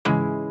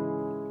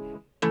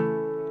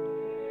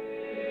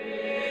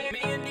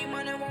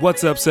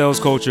What's up, sales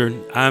culture?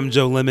 I'm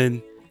Joe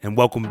Lemon, and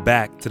welcome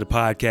back to the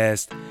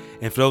podcast.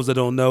 And for those that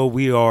don't know,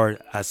 we are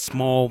a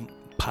small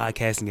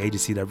podcasting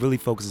agency that really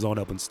focuses on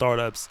helping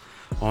startups,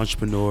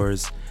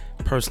 entrepreneurs,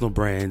 personal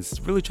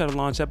brands really try to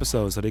launch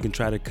episodes so they can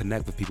try to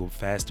connect with people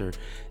faster,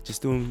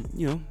 just doing,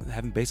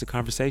 having basic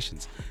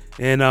conversations.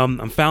 And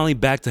I'm finally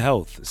back to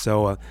health.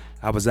 So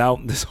I was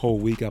out this whole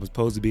week. I was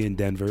supposed to be in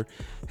Denver,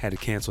 had to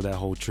cancel that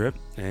whole trip.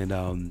 And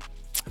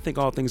I think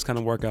all things kind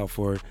of work out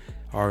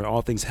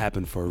all things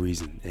happen for a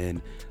reason.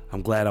 And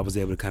I'm glad I was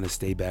able to kind of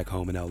stay back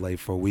home in LA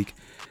for a week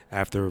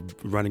after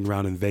running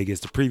around in Vegas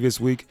the previous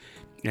week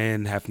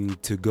and having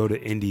to go to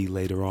Indy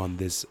later on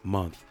this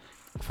month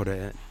for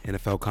the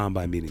NFL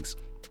Combine meetings.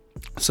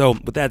 So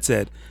with that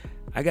said,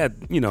 I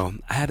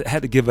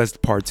had to give us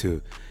part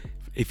two.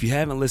 If you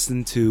haven't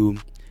listened to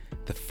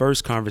the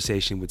first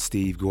conversation with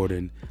Steve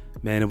Gordon,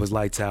 man, it was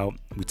lights out.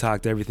 We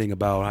talked everything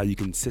about how you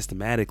can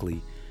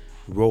systematically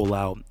roll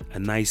out a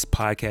nice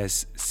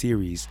podcast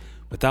series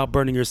without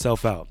burning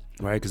yourself out,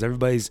 right? Because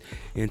everybody's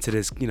into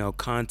this,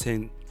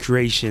 content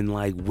creation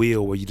like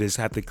wheel where you just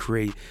have to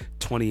create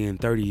 20 and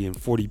 30 and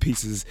 40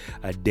 pieces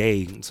a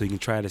day so you can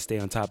try to stay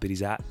on top of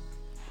these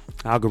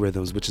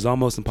algorithms, which is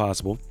almost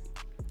impossible.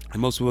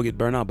 And most people get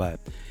burned out by it.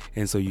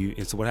 And so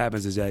what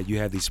happens is that you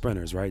have these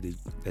sprinters, right?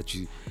 That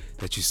you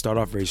start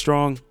off very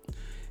strong,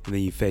 and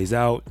then you phase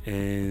out,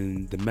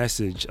 and the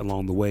message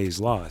along the way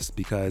is lost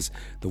because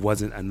there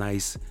wasn't a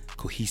nice,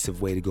 cohesive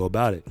way to go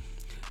about it.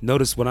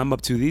 Notice what I'm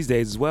up to these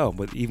days as well,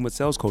 but even with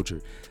sales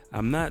culture,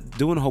 I'm not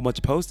doing a whole bunch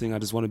of posting. I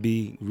just want to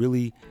be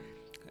really,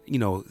 I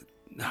want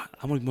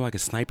to be more like a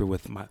sniper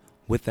with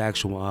the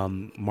actual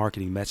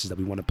marketing message that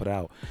we want to put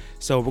out.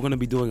 So we're going to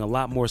be doing a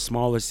lot more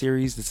smaller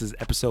series. This is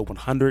episode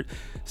 100.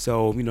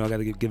 So, I got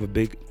to give a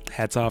big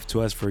hats off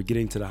to us for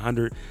getting to the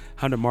 100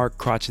 mark,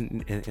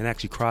 and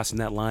actually crossing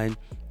that line.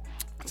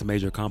 It's a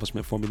major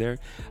accomplishment for me there.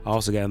 I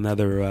also got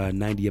another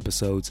 90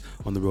 episodes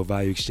on the Real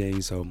Value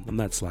Exchange, so I'm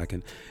not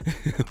slacking.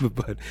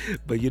 but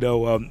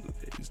a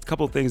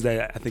couple of things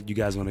that I think you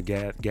guys want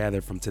to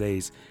gather from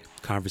today's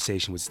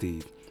conversation with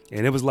Steve.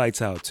 And it was lights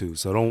out too,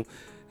 so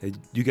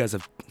you guys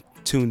have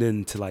tuned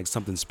in to like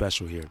something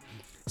special here.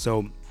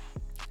 So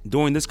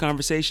during this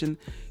conversation,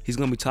 he's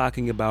going to be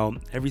talking about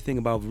everything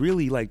about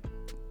really like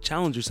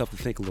challenge yourself to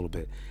think a little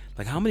bit.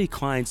 Like, how many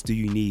clients do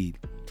you need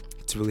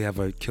to really have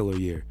a killer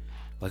year?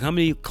 Like, how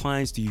many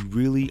clients do you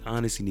really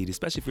honestly need,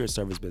 especially if you're a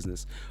service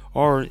business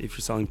or if you're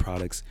selling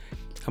products?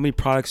 How many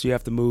products do you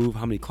have to move?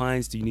 How many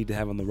clients do you need to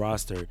have on the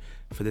roster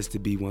for this to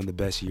be one of the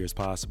best years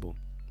possible?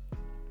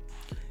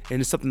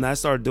 And it's something that I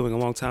started doing a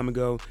long time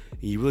ago.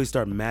 And you really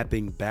start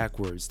mapping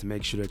backwards to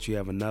make sure that you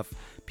have enough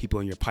people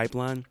in your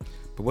pipeline.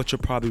 But what you'll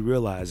probably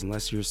realize,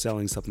 unless you're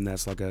selling something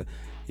that's like a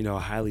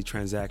highly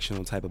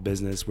transactional type of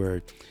business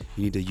where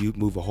you need to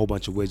move a whole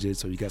bunch of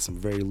widgets, or you got some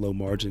very low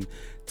margin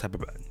type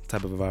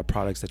of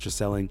products that you're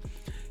selling.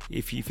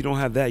 If you don't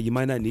have that, you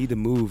might not need to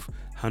move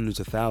hundreds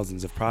of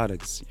thousands of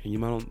products. You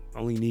might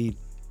only need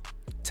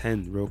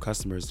 10 real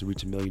customers to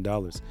reach $1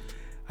 million.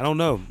 I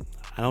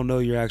don't know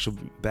your actual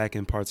back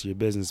end parts of your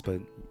business, but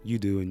you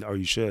do, or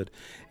you should.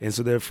 And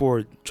so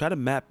therefore, try to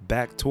map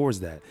back towards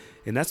that.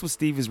 And that's what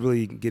Steve is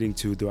really getting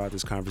to throughout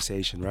this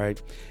conversation, right?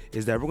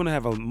 Is that we're going to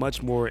have a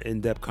much more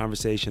in-depth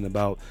conversation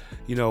about,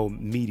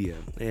 media,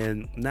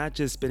 and not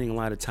just spending a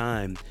lot of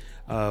time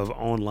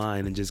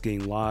online and just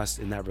getting lost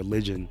in that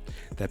religion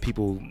that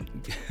people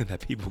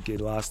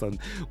get lost on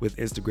with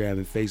Instagram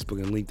and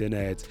Facebook and LinkedIn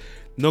ads.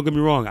 Don't get me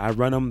wrong, I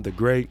run them, they're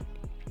great.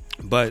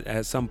 But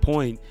at some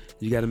point,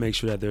 you got to make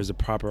sure that there's a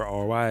proper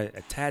ROI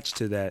attached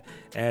to that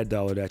ad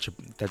dollar that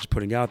you're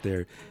putting out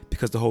there,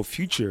 because the whole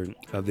future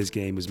of this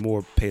game is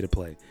more pay to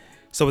play.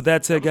 So with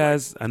that said,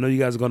 guys, I know you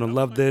guys are going to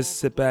love this.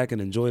 Sit back and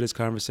enjoy this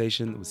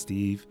conversation with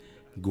Steve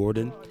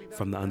Gordon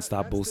from the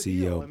Unstoppable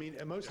CEO. I mean,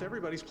 most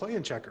everybody's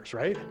playing checkers,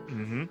 right?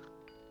 Mm-hmm.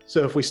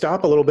 So if we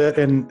stop a little bit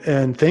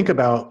and think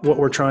about what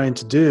we're trying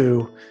to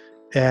do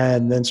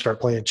and then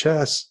start playing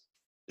chess,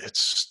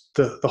 it's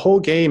the whole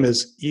game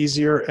is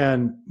easier.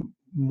 And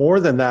more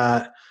than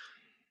that,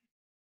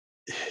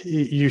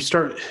 you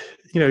start,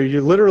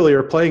 you literally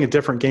are playing a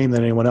different game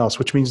than anyone else,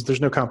 which means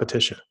there's no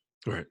competition.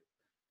 Right.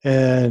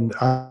 And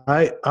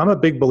I'm a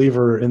big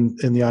believer in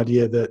the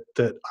idea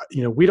that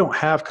we don't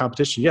have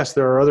competition. Yes,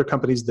 there are other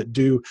companies that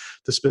do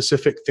the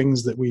specific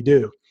things that we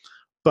do,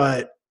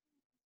 but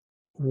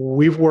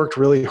we've worked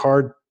really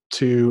hard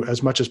to,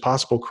 as much as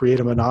possible, create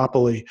a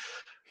monopoly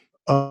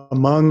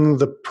among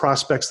the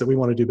prospects that we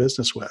want to do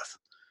business with.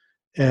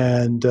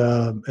 And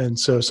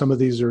so some of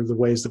these are the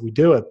ways that we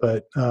do it.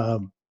 But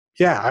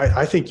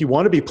I think you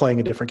want to be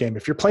playing a different game.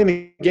 If you're playing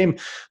the game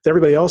that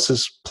everybody else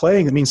is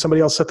playing, it means somebody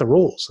else set the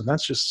rules, and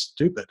that's just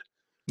stupid.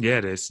 Yeah,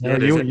 it is.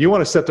 You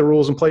want to set the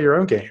rules and play your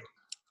own game.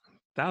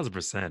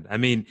 1,000%. I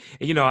mean,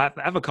 I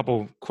have a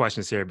couple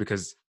questions here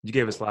because you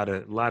gave us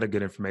a lot of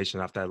good information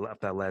off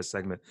that last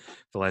segment,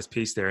 the last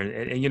piece there.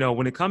 And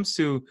when it comes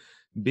to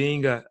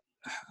being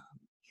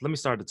let me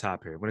start at the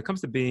top here. When it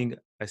comes to being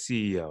a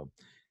CEO,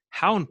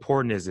 how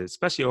important is it,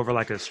 especially over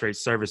like a straight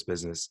service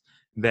business,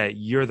 that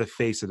you're the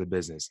face of the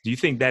business? Do you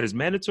think that is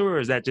mandatory, or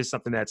is that just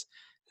something that's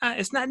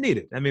it's not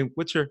needed? I mean,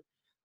 what's your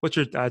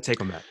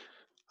take on that?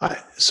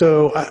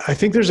 I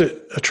think there's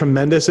a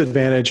tremendous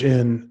advantage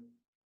in,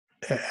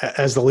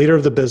 as the leader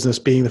of the business,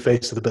 being the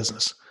face of the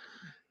business,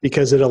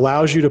 because it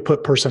allows you to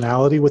put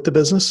personality with the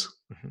business.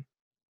 Mm-hmm.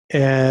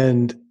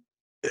 And,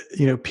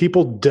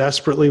 people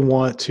desperately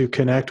want to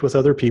connect with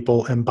other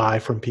people and buy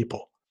from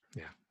people.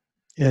 Yeah.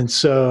 And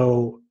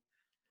so,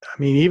 I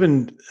mean,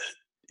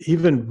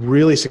 even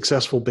really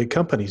successful big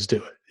companies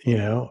do it.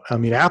 I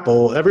mean,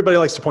 Apple, everybody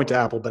likes to point to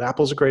Apple, but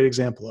Apple's a great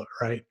example of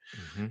it, right?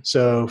 Mm-hmm.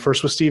 So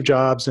first with Steve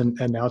Jobs, and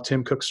now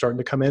Tim Cook's starting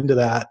to come into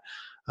that,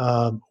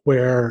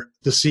 where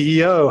the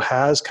CEO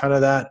has kind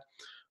of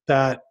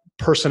that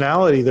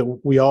personality that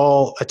we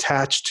all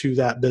attach to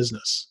that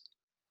business.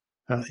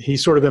 He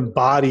sort of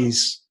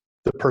embodies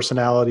the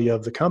personality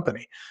of the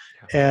company.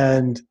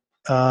 Yeah.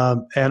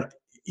 And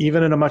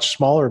even in a much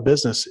smaller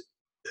business,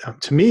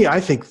 to me, I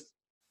think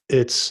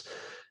it's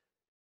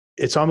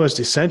almost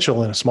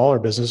essential in a smaller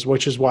business,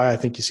 which is why I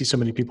think you see so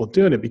many people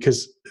doing it,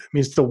 because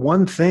it's the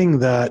one thing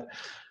that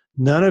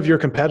none of your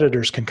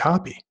competitors can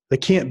copy. They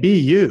can't be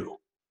you.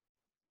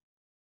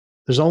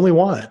 There's only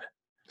one.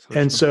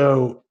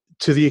 So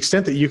to the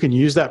extent that you can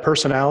use that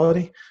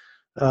personality,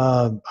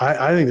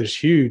 I think there's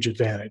huge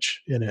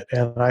advantage in it.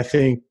 And I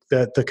think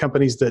that the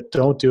companies that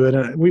don't do it,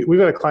 and we've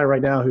got a client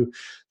right now who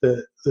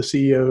the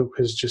CEO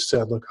has just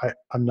said, look,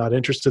 I'm not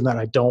interested in that.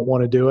 I don't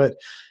want to do it.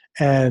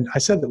 And I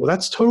said, well,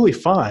 that's totally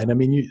fine. I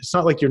mean, it's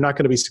not like you're not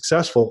going to be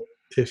successful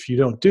if you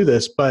don't do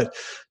this, but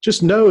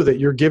just know that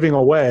you're giving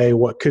away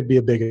what could be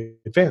a big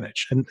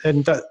advantage.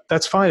 And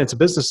that's fine. It's a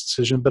business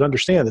decision, but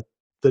understand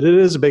that it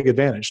is a big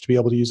advantage to be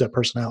able to use that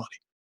personality.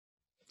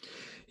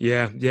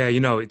 Yeah.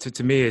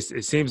 To me,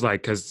 it seems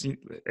like, because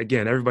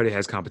again, everybody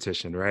has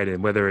competition, right?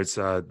 And whether it's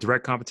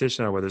direct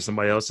competition or whether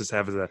somebody else just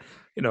has a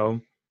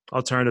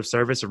alternative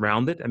service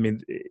around it, I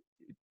mean,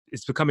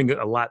 it's becoming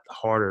a lot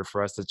harder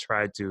for us to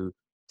try to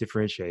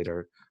differentiate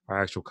our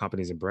actual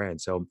companies and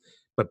brands. So,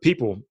 but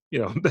people,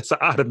 that's an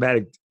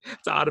automatic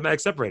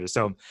separator.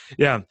 So,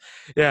 yeah,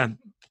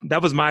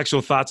 that was my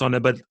actual thoughts on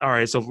it. But all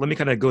right, so let me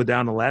kind of go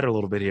down the ladder a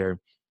little bit here.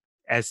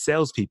 As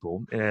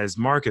salespeople, as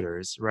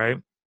marketers, right?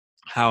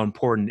 How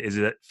important is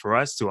it for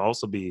us to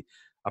also be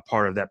a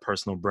part of that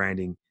personal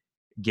branding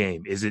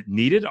game? Is it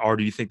needed, or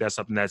do you think that's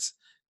something that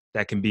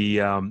can be,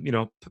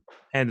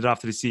 handed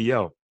off to the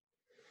CEO?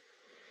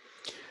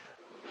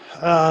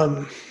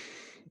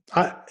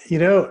 I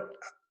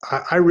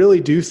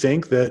really do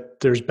think that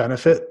there's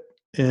benefit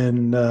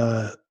in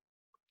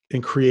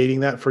creating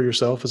that for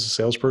yourself as a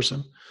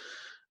salesperson.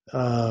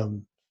 There's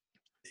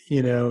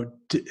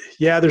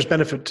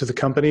benefit to the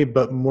company,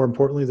 but more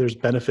importantly, there's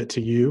benefit to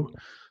you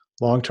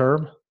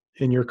long-term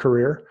in your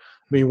career.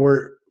 I mean,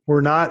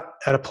 we're not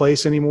at a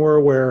place anymore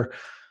where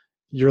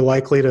you're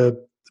likely to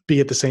be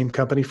at the same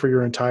company for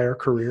your entire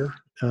career.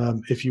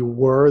 If you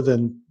were,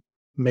 then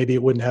maybe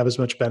it wouldn't have as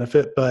much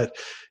benefit. But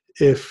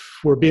if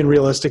we're being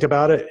realistic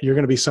about it, you're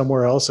going to be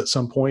somewhere else at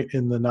some point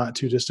in the not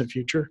too distant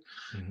future.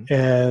 Mm-hmm.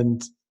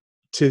 And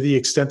to the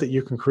extent that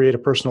you can create a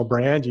personal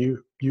brand,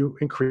 you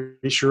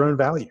increase your own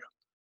value.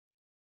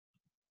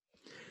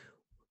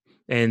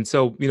 And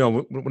so,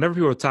 whenever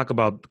people talk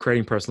about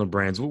creating personal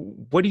brands,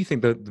 what do you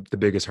think the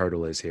biggest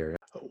hurdle is here?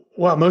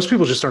 Well, most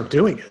people just aren't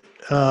doing it.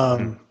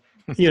 And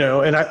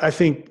I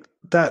think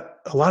that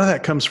a lot of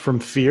that comes from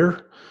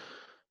fear,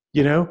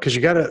 because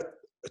you got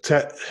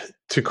to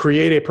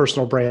create a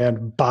personal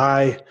brand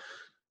by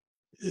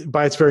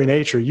its very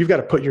nature, you've got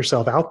to put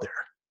yourself out there.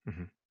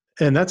 Mm-hmm.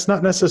 And that's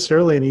not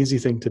necessarily an easy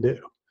thing to do.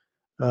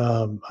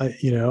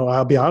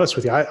 I'll be honest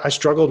with you. I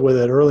struggled with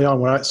it early on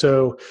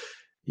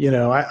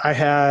I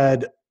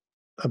had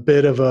a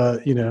bit of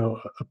a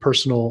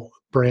personal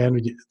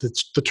brand.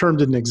 The term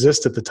didn't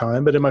exist at the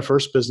time, but in my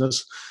first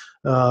business,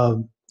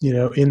 in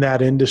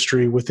that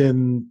industry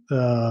within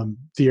the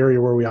area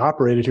where we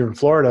operated here in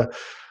Florida,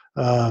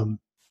 I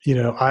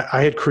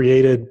had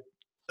created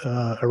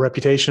a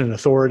reputation and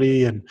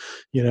authority, and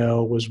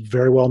was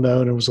very well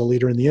known and was a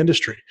leader in the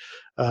industry.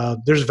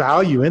 There's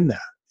value in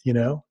that.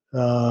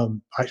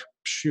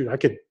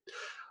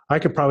 I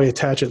could probably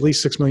attach at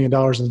least $6 million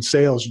in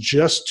sales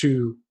just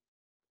to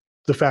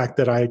the fact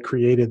that I had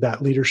created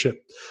that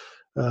leadership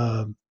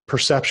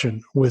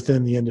perception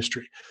within the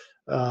industry.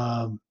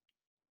 And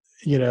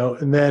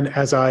then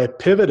as I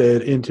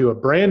pivoted into a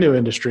brand new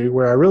industry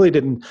where I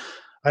didn't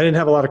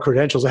have a lot of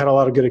credentials. I had a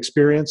lot of good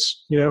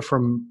experience,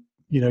 from,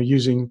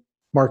 using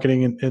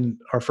marketing in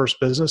our first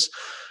business.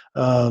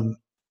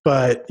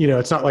 But,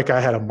 it's not like I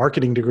had a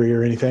marketing degree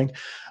or anything.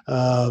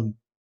 So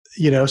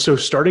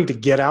starting to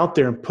get out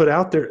there and put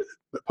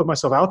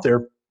myself out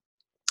there,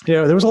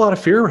 there was a lot of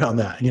fear around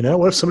that.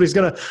 What if somebody's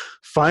going to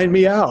find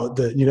me out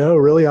that,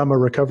 really I'm a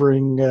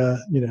recovering,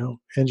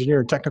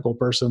 engineer and technical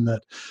person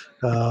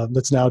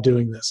that's now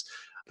doing this.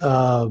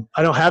 I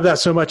don't have that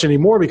so much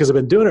anymore because I've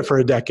been doing it for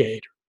a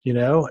decade,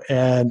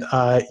 and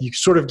you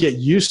sort of get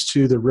used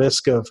to the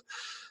risk of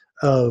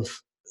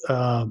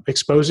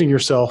exposing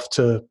yourself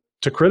to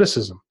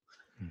criticism.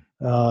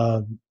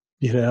 I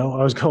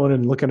was going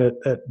and looking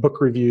at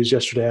book reviews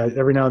yesterday.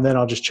 Every now and then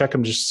I'll just check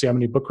them just to see how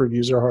many book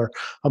reviews there are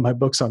on my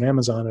books on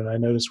Amazon. And I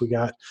noticed we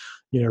got,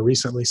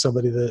 recently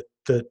somebody that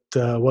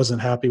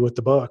wasn't happy with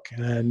the book.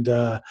 And,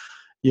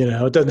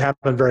 it doesn't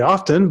happen very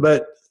often,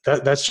 but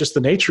that's just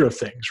the nature of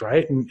things.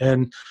 Right.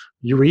 And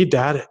you read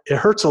that, it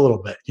hurts a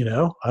little bit,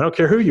 I don't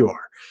care who you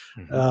are,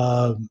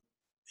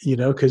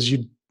 cause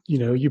you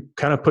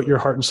kind of put your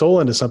heart and soul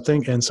into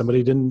something and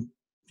somebody didn't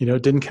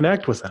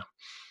connect with them.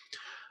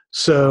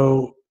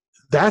 So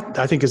that,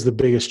 I think, is the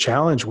biggest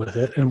challenge with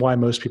it and why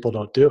most people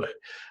don't do it.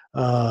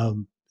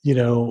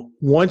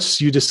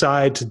 Once you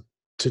decide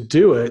to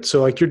do it,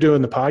 so like you're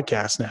doing the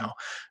podcast now,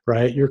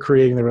 right? You're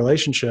creating the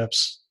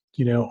relationships,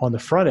 on the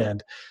front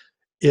end.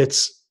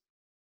 It's,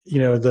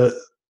 the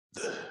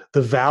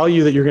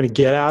value that you're going to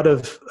get out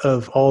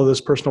of all of this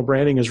personal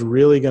branding is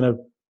really going to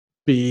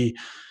be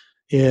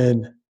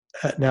in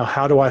now,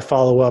 how do I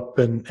follow up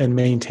and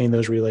maintain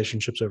those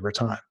relationships over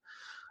time?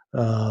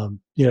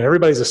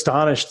 Everybody's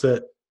astonished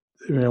that,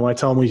 when I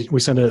tell them we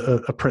send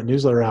a print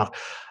newsletter out,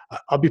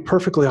 I'll be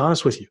perfectly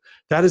honest with you.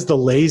 That is the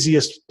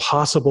laziest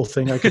possible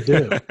thing I could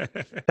do.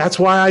 That's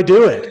why I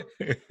do it.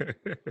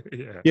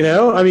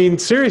 Yeah.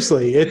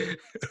 Seriously,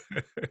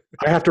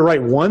 I have to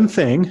write one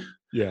thing.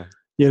 Yeah.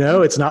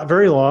 It's not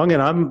very long.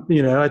 And I'm,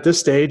 at this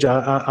stage,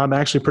 I'm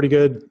actually pretty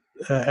good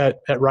at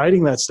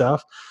writing that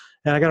stuff.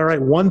 And I got to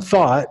write one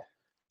thought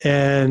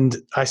and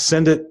I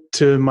send it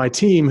to my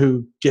team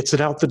who gets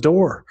it out the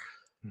door.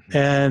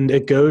 And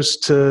it goes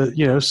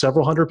to,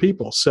 several hundred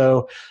people.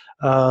 So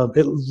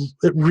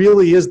it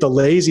really is the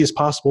laziest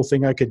possible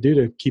thing I could do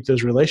to keep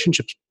those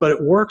relationships, but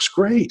it works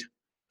great.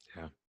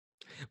 Yeah.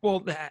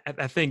 Well,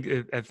 I think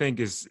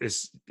it's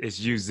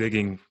you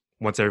zigging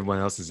once everyone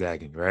else is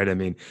zagging, right? I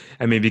mean,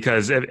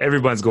 because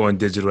everyone's going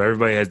digital.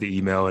 Everybody has the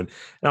email, and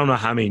I don't know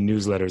how many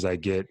newsletters I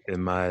get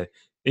in my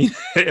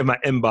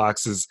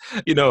inboxes,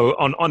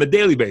 on a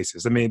daily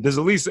basis. There's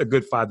at least a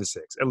good 5 to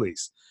 6, at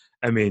least.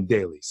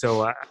 Daily.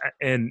 So,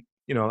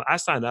 I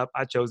signed up,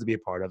 I chose to be a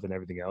part of it and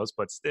everything else,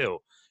 but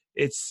still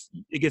it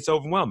gets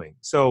overwhelming.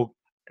 So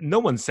no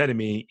one's sending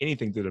me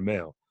anything through the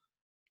mail.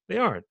 They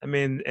aren't.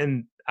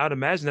 And I would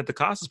imagine that the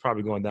cost is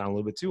probably going down a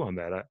little bit too on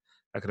that.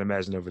 I could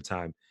imagine over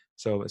time.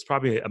 So it's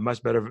probably a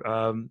much better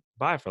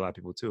buy for a lot of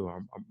people too, or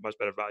a much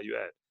better value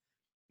add.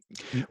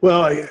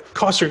 Well,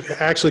 costs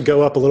actually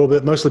go up a little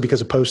bit, mostly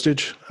because of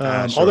postage.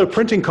 Sure. Although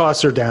printing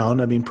costs are down.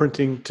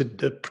 Printing,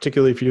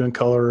 particularly if you're doing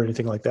color or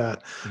anything like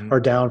that,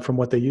 are down from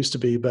what they used to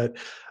be. But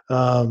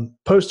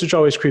postage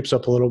always creeps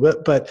up a little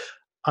bit. But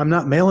I'm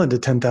not mailing to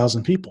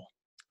 10,000 people.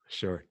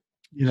 Sure.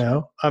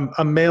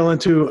 I'm mailing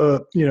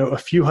to a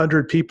few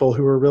hundred people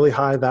who are really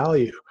high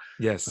value.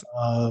 Yes.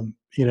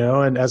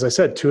 And as I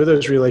said, 2 of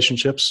those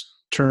relationships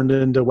turned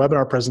into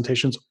webinar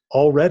presentations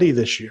already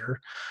this year.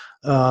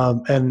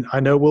 And I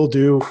know we'll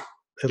do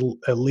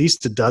at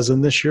least a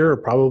dozen this year, or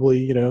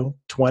probably,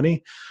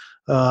 20.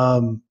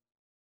 I'm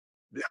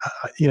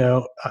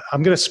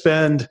going to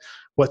spend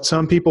what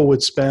some people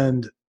would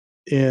spend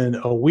in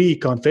a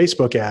week on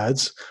Facebook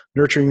ads,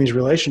 nurturing these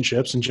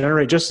relationships, and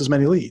generate just as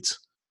many leads.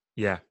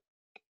 Yeah.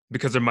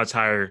 Because they're much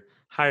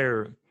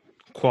higher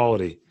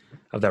quality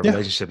of that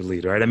relationship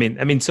lead, right?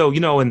 So,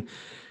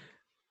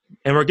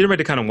 and we're getting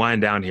ready to kind of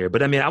wind down here,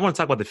 but I want to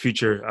talk about the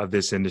future of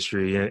this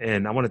industry,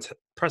 and I want to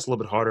press a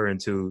little bit harder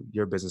into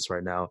your business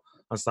right now,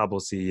 Unstoppable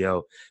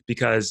CEO,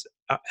 because,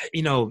 I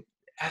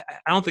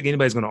don't think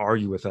anybody's going to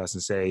argue with us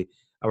and say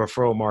a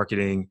referral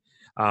marketing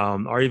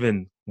or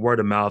even word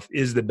of mouth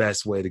is the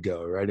best way to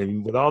go, right?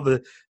 With all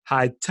the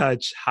high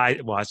tech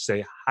type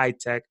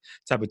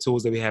of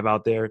tools that we have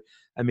out there,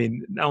 I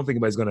don't think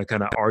anybody's going to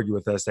kind of argue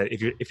with us that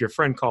if your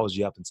friend calls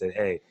you up and said,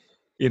 hey,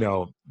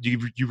 you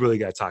really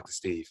got to talk to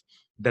Steve,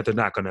 that they're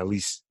not going to at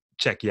least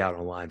check you out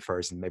online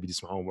first and maybe do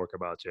some homework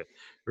about you,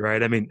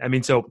 right?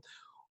 So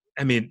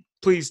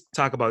please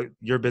talk about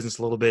your business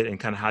a little bit and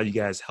kind of how you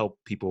guys help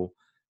people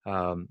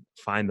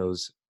find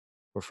those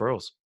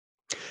referrals.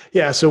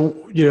 Yeah. So,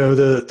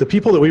 the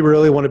people that we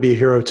really want to be a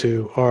hero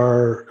to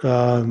are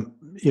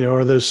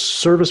those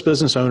service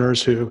business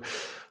owners who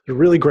are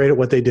really great at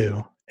what they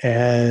do.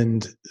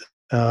 And,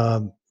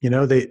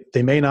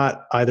 they may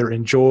not either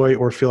enjoy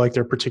or feel like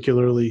they're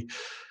particularly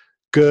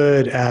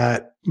good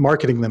at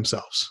marketing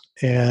themselves.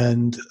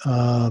 And,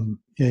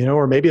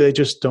 or maybe they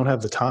just don't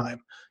have the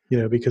time,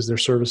 because they're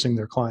servicing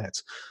their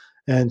clients.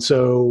 And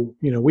so,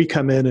 we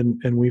come in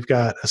and we've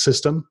got a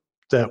system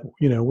that,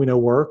 we know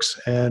works,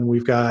 and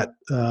we've got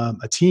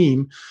a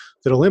team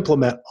that'll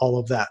implement all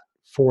of that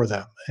for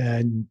them.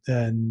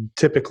 And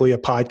typically a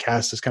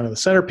podcast is kind of the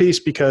centerpiece,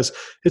 because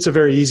it's a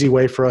very easy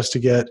way for us to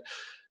get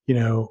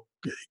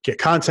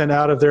content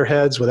out of their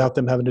heads without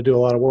them having to do a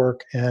lot of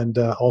work, and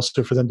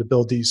also for them to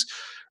build these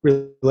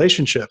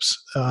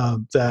relationships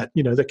that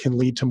can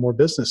lead to more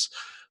business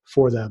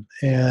for them.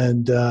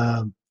 And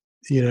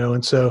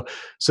and so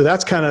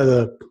that's kind of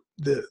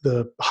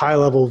the high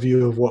level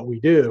view of what we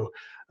do.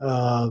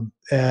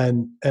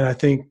 And I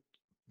think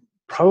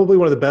probably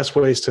one of the best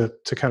ways to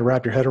kind of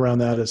wrap your head around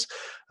that is,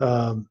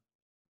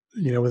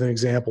 with an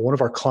example. One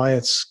of our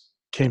clients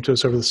came to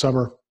us over the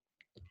summer,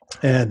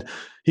 and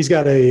he's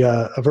got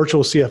a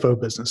virtual CFO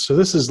business. So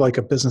this is like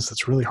a business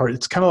that's really hard.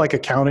 It's kind of like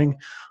accounting,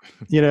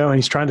 and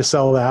he's trying to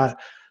sell that.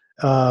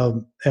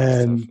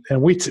 And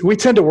we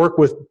tend to work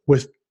with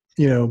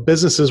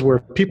businesses where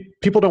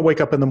people don't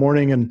wake up in the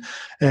morning and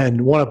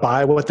want to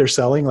buy what they're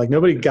selling. Like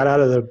nobody got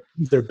out of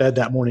their bed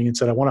that morning and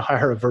said, I want to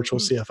hire a virtual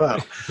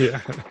CFO.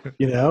 Yeah.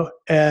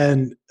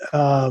 And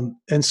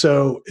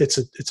so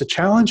it's a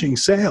challenging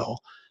sale.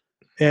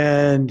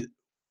 And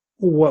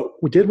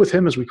what we did with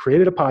him is we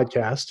created a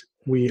podcast.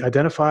 We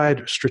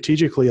identified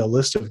strategically a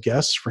list of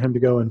guests for him to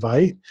go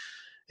invite.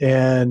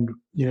 And,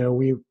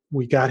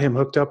 we got him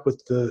hooked up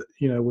with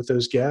with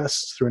those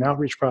guests through an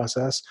outreach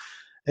process.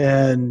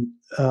 And,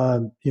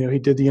 he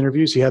did the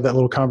interviews. He had that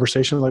little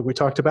conversation like we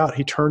talked about.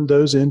 He turned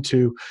those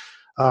into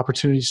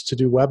opportunities to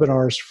do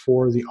webinars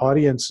for the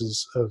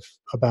audiences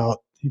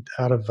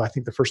out of, I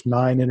think, the first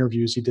 9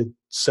 interviews, he did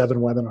 7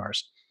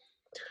 webinars.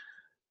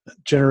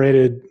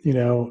 Generated,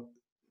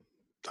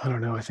 I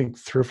don't know, I think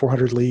 300 or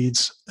 400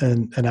 leads.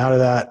 And out of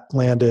that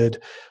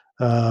landed,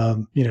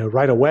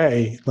 right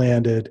away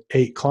landed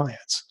 8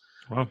 clients.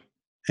 Wow.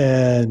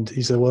 And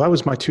he said, well, that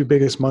was my 2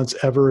 biggest months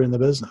ever in the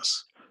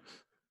business.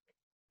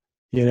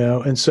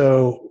 And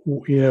so,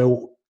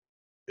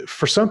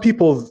 for some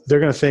people, they're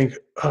going to think,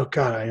 oh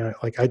God,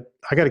 I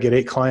got to get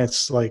 8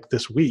 clients like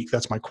this week.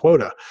 That's my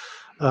quota.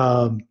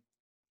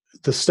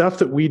 The stuff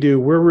that we do,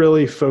 we're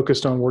really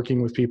focused on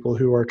working with people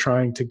who are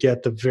trying to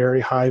get the very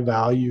high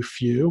value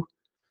few.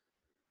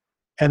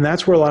 And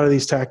that's where a lot of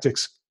these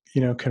tactics,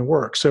 can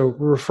work. So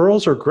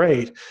referrals are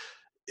great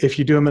if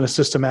you do them in a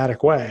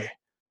systematic way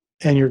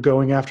and you're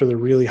going after the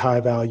really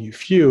high value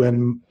few.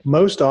 And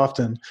most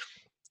often,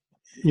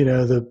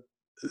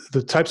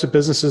 the types of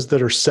businesses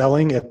that are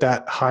selling at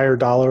that higher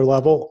dollar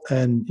level,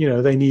 and,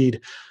 they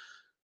need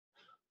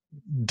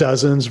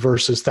dozens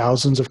versus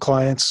thousands of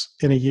clients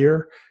in a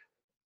year,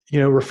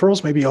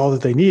 referrals may be all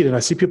that they need. And I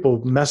see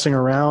people messing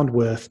around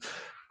with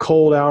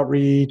cold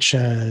outreach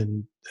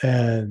and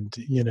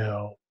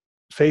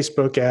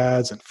Facebook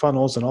ads and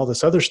funnels and all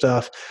this other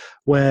stuff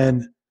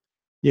when,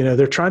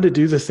 they're trying to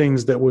do the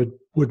things that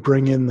would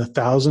bring in the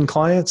 1,000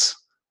 clients,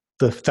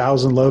 the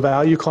 1,000 low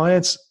value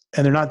clients,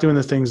 and they're not doing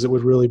the things that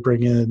would really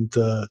bring in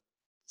the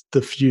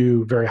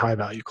few very high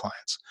value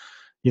clients,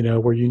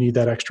 where you need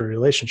that extra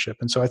relationship.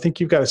 And so I think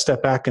you've got to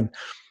step back and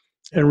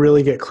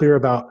really get clear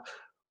about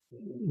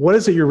what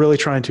is it you're really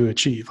trying to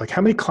achieve? Like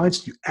how many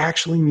clients do you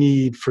actually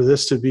need for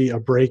this to be a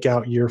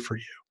breakout year for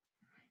you?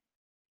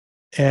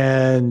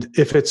 And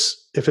if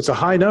it's a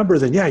high number,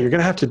 then yeah, you're going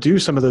to have to do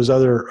some of those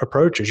other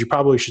approaches. You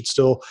probably should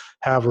still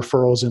have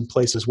referrals in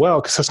place as well,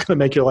 because that's going to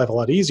make your life a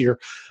lot easier.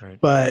 Right.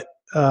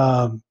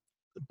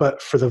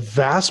 But for the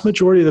vast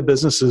majority of the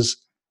businesses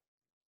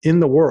in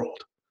the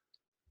world,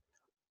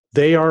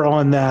 they are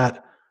on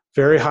that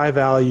very high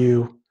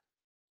value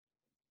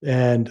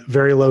and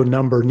very low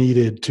number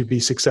needed to be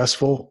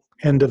successful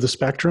end of the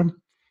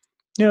spectrum.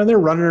 They're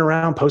running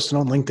around posting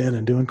on LinkedIn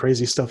and doing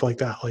crazy stuff like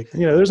that. Like,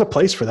 there's a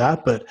place for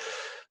that, but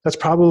that's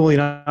probably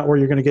not where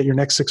you're going to get your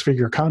next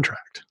 6-figure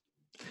contract.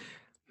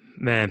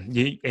 Man,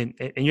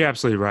 you're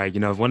absolutely right.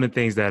 One of the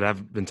things that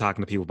I've been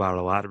talking to people about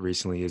a lot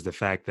recently is the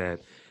fact that,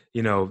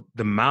 the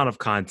amount of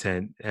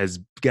content has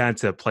gotten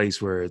to a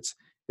place where it's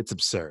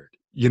absurd.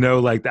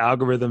 Like the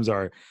algorithms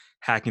are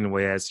hacking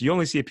away at. So you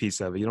only see a piece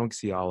of it. You don't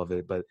see all of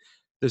it, but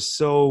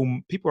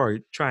people are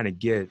trying to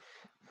get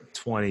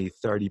 20,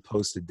 30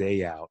 posts a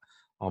day out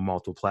on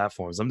multiple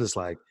platforms. I'm just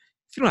like,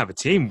 if you don't have a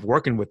team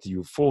working with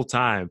you full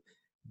time,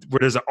 where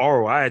there's an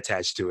ROI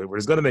attached to it, where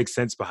there's going to make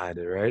sense behind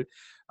it, right?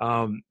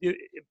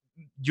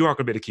 You aren't going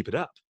to be able to keep it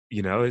up.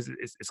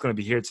 It's going to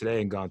be here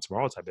today and gone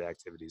tomorrow type of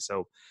activity.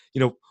 So,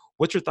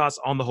 what's your thoughts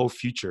on the whole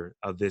future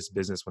of this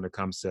business when it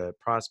comes to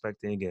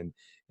prospecting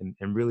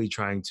and really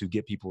trying to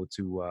get people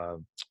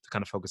to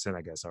kind of focus in,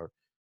 I guess? Or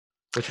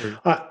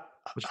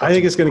I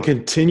think it's going to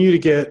continue to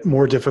get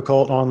more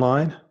difficult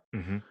online.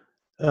 Mm-hmm.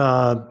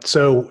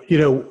 So,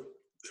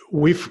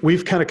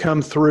 we've kind of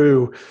come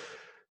through,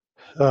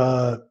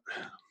 I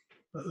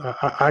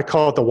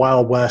call it the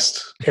Wild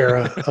West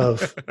era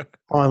of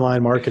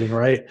online marketing,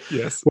 right?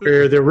 Yes.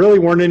 Where there really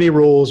weren't any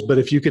rules, but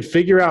if you could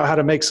figure out how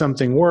to make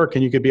something work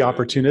and you could be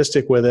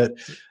opportunistic with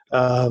it,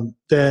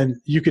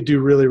 then you could do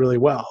really, really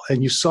well.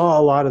 And you saw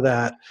a lot of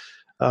that,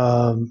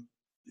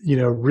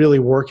 really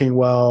working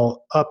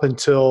well up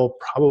until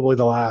probably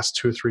the last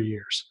 2 or 3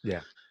 years. Yeah.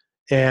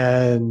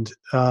 And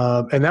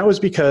that was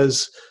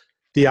because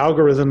the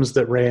algorithms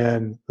that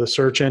ran the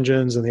search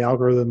engines and the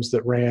algorithms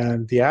that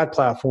ran the ad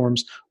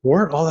platforms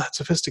weren't all that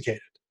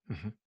sophisticated.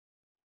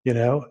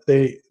 Mm-hmm.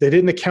 They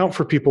didn't account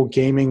for people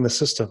gaming the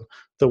system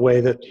the way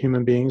that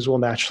human beings will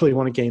naturally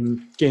want to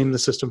game the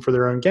system for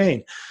their own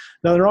gain.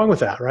 Nothing wrong with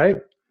that, right?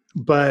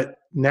 But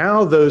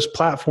now those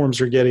platforms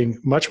are getting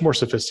much more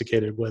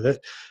sophisticated with it.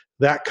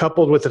 That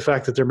coupled with the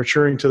fact that they're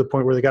maturing to the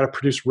point where they got to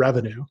produce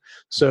revenue.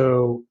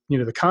 So,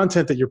 the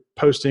content that you're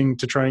posting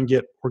to try and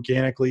get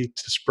organically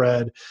to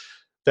spread,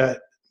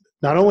 that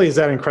not only is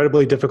that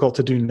incredibly difficult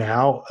to do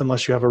now,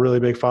 unless you have a really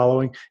big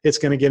following, it's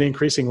going to get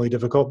increasingly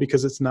difficult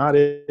because it's not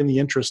in the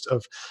interest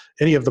of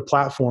any of the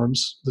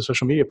platforms, the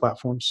social media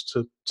platforms,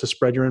 to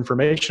spread your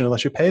information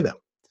unless you pay them.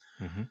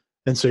 Mm-hmm.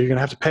 And so you're going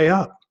to have to pay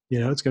up.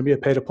 It's going to be a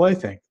pay to play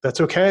thing.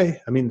 That's okay.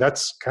 I mean,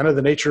 that's kind of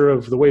the nature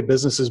of the way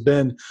business has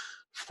been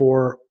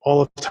for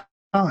all of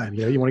time.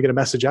 You want to get a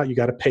message out, you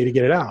got to pay to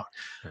get it out.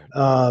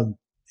 Right.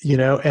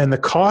 And the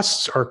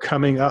costs are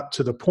coming up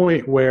to the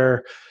point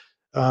where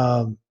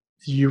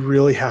you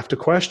really have to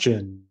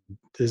question,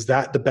 is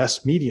that the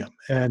best medium?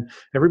 And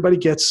I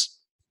think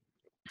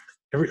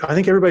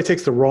everybody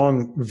takes the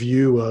wrong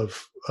view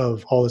of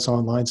all this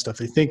online stuff.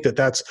 They think that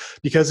that's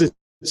because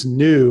it's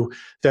new,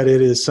 that it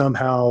is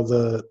somehow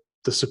the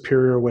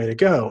superior way to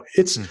go.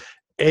 It's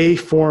a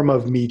form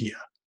of media.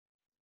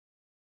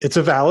 It's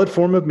a valid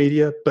form of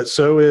media, but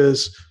so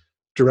is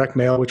direct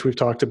mail, which we've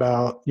talked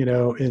about,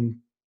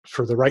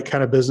 for the right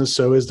kind of business.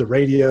 So is the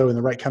radio in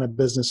the right kind of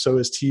business. So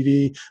is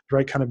TV, the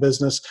right kind of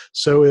business.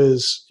 So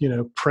is,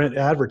 print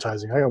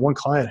advertising. I got one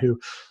client who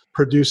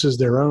produces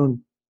their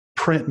own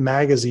print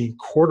magazine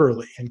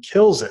quarterly and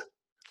kills it.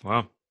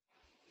 Wow.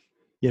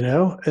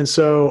 And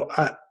so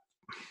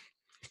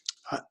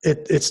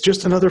it's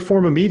just another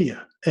form of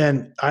media.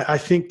 And I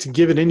think to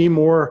give it any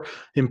more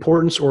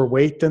importance or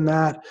weight than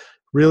that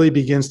really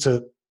begins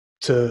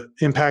to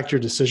impact your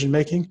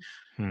decision-making.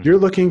 You're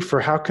looking for,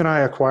 how can I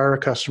acquire a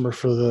customer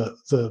for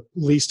the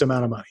least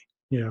amount of money?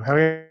 How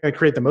can I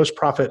create the most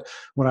profit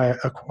when I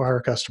acquire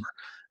a customer?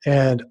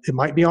 And it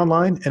might be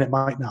online and it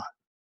might not.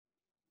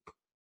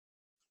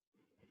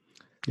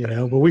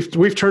 But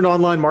we've turned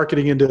online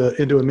marketing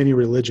into a mini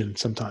religion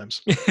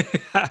sometimes.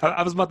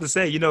 I was about to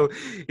say,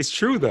 it's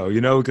true though,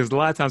 because a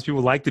lot of times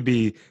people like to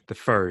be the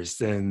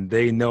first and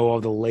they know all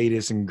the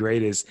latest and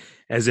greatest,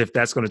 as if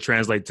that's going to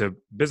translate to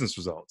business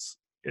results.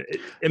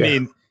 I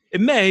mean, it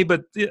may,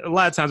 but a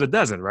lot of times it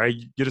doesn't, right?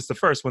 You're just the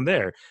first one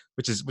there,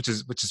 which is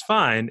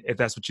fine if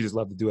that's what you just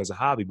love to do as a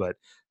hobby. But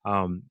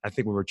I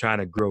think when we're trying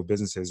to grow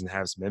businesses and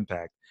have some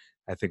impact,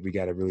 I think we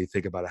got to really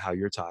think about how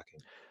you're talking,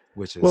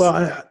 which is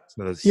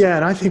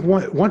and I think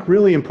one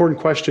really important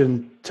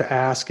question to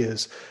ask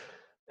is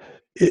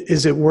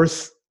it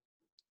worth?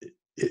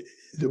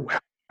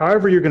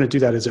 However you're going to do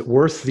that, is it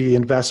worth the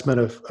investment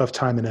of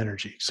time and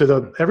energy?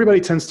 So everybody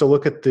tends to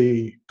look at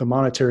the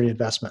monetary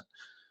investment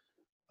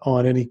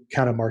on any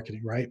kind of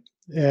marketing, right?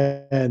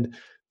 And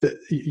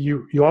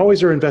you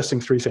always are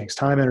investing three things: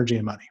 time, energy,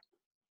 and money.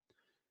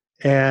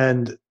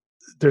 And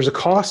there's a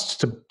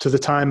cost to the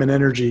time and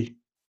energy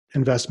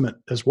investment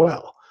as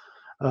well.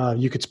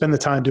 You could spend the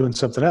time doing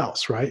something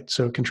else, right?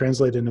 So it can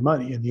translate into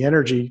money, and the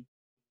energy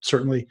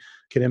certainly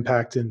can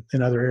impact in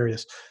other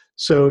areas.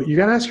 So you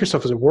got to ask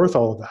yourself, is it worth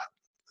all of that?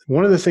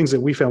 One of the things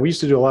that we found, we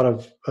used to do a lot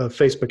of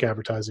Facebook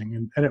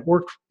advertising, and it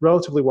worked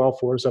relatively well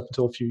for us up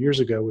until a few years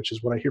ago, which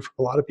is what I hear from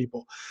a lot of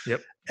people.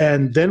 Yep.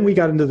 And then we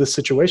got into the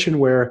situation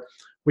where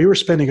we were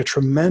spending a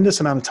tremendous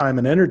amount of time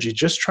and energy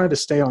just trying to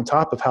stay on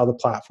top of how the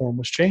platform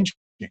was changing,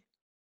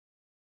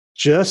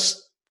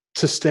 just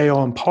to stay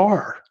on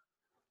par.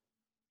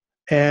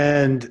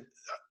 And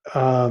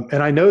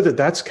I know that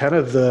that's kind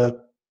of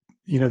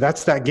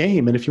that's that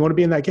game. And if you want to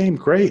be in that game,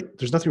 great.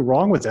 There's nothing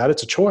wrong with that.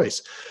 It's a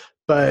choice.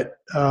 But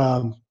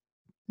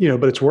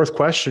but it's worth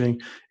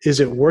questioning. Is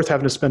it worth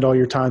having to spend all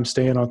your time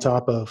staying on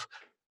top of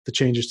the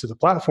changes to the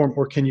platform,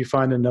 or can you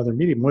find another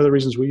medium? One of the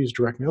reasons we use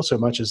direct mail so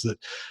much is that,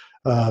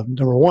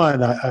 number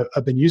one,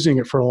 I've been using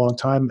it for a long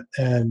time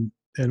and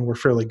we're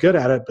fairly good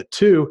at it. But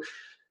two,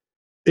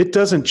 it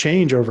doesn't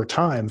change over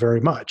time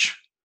very much.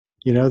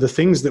 The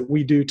things that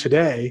we do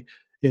today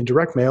in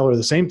direct mail are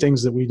the same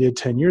things that we did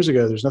 10 years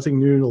ago. There's nothing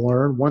new to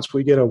learn. Once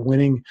we get a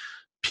winning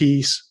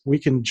piece, we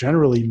can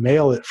generally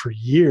mail it for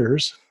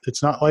years.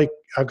 It's not like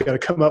I've got to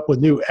come up with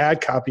new ad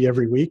copy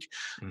every week,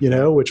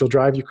 which will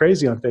drive you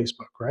crazy on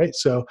Facebook, right?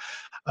 So,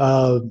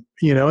 and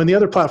the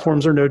other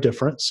platforms are no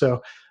different.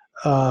 So,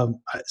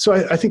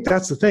 I think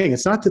that's the thing.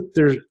 It's not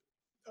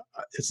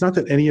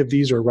that any of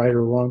these are right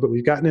or wrong, but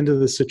we've gotten into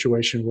this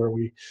situation where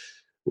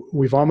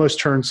we've almost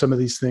turned some of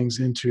these things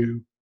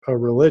into a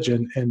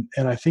religion. And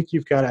I think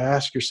you've got to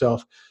ask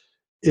yourself,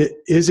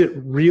 is it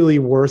really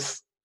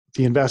worth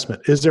the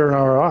investment? Is there an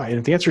ROI? And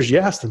if the answer is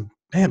yes, then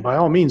man, by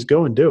all means,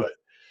 go and do it.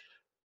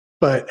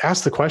 But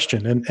ask the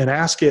question and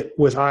ask it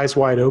with eyes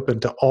wide open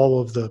to all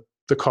of the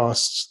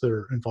costs that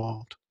are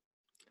involved.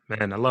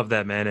 Man, I love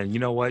that, man. And you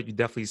know what? You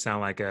definitely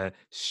sound like a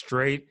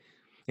straight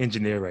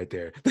engineer right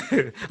there.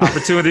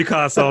 Opportunity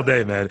costs all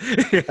day, man.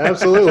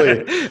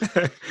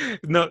 Absolutely.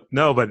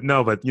 No,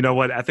 but you know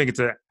what? I think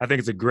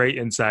it's a great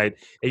insight.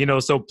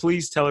 And, so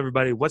please tell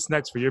everybody what's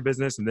next for your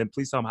business, and then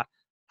please tell them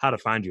how to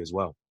find you as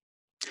well.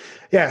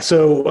 Yeah.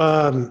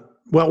 So,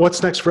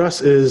 what's next for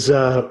us is,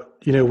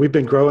 we've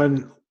been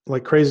growing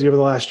like crazy over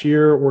the last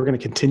year. We're going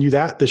to continue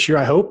that this year,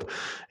 I hope.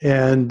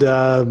 And,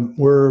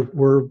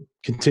 we're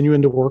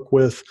continuing to work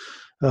with,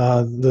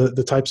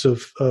 the types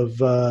of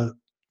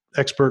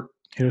expert,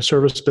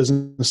 service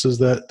businesses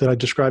that I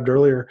described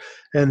earlier,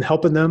 and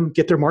helping them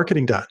get their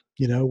marketing done.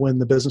 When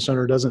the business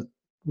owner doesn't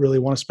really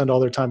want to spend all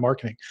their time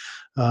marketing.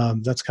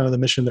 That's kind of the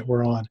mission that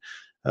we're on.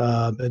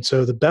 And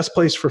so the best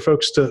place for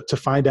folks to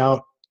find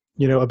out,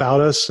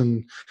 about us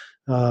and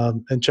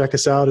check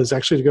us out is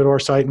actually to go to our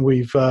site. And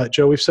we've,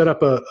 Joe, we've set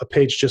up a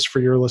page just for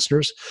your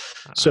listeners.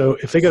 So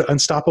if they go to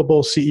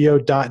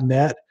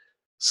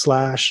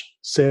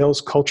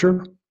unstoppableceo.net/sales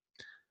culture,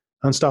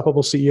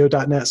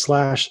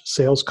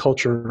 unstoppableceo.net/sales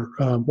culture.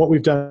 What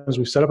we've done is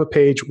we've set up a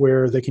page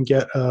where they can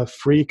get a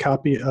free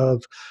copy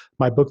of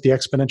my book, The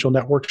Exponential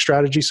Network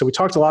Strategy. So we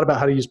talked a lot about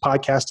how to use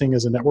podcasting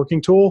as a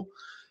networking tool,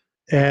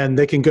 and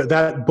they can go,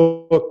 that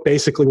book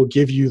basically will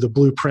give you the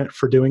blueprint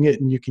for doing it.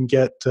 And you can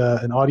get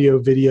an audio,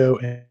 video,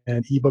 and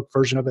an ebook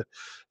version of it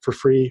for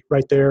free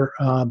right there.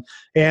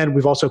 And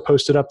we've also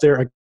posted up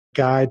there a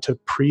guide to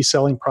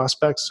pre-selling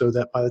prospects so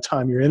that by the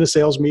time you're in a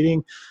sales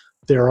meeting,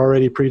 they're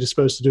already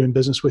predisposed to doing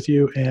business with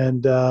you.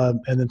 And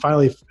then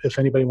finally, if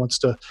anybody wants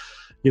to,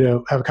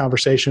 have a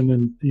conversation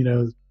and,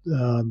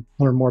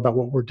 learn more about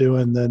what we're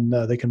doing, then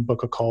they can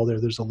book a call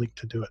there. There's a link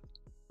to do it.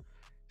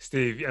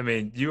 Steve, I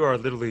mean, you are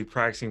literally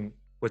practicing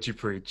what you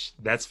preach.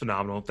 That's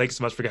phenomenal. Thanks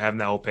so much for having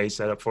that whole page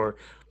set up for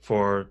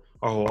our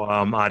whole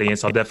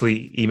audience. I'll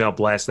definitely email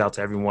blast out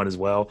to everyone as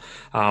well.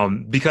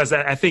 Because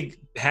I think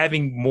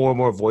having more and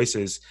more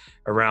voices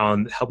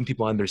around helping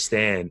people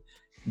understand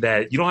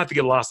that you don't have to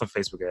get lost on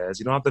Facebook ads.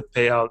 You don't have to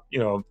pay out,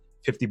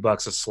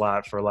 $50 a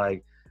slot for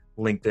like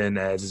LinkedIn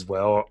ads as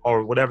well,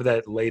 or whatever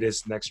that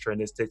latest next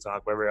trend is,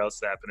 TikTok, whatever else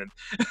is happening.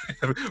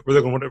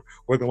 we're going to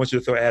want you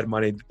to throw ad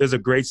money. There's a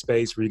great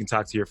space where you can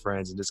talk to your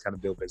friends and just kind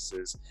of build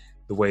businesses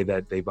the way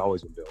that they've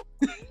always been built,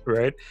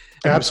 right?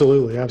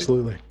 Absolutely.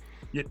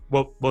 Yeah,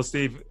 well,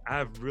 Steve,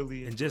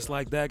 and just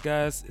like that,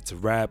 guys, it's a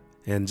wrap.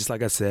 And just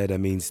like I said, I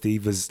mean,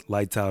 Steve is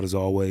lights out as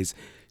always.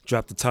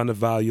 Dropped a ton of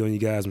value on you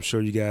guys. I'm sure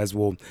you guys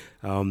will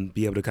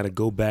be able to kind of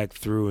go back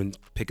through and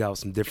pick out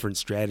some different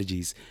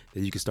strategies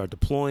that you can start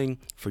deploying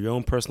for your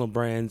own personal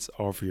brands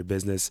or for your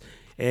business.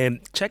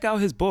 And check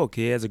out his book.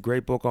 He has a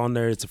great book on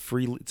there. It's a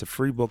free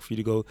book for you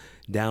to go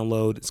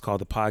download. It's called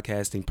the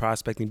Podcasting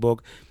Prospecting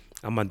Book.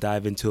 I'm going to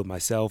dive into it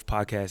myself.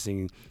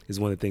 Podcasting is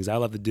one of the things I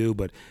love to do,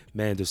 but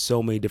man, there's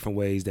so many different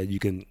ways that you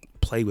can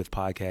play with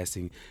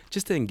podcasting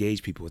just to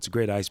engage people. It's a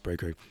great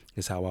icebreaker.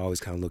 That's how I always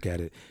kind of look at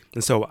it.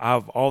 And so I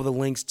have all the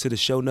links to the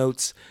show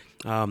notes.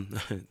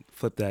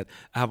 Flip that.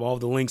 I have all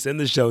the links in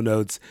the show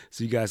notes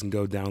so you guys can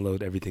go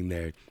download everything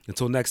there.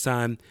 Until next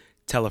time,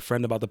 tell a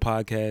friend about the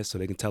podcast so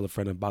they can tell a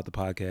friend about the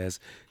podcast,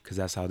 because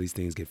that's how these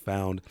things get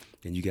found,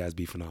 and you guys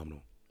be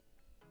phenomenal.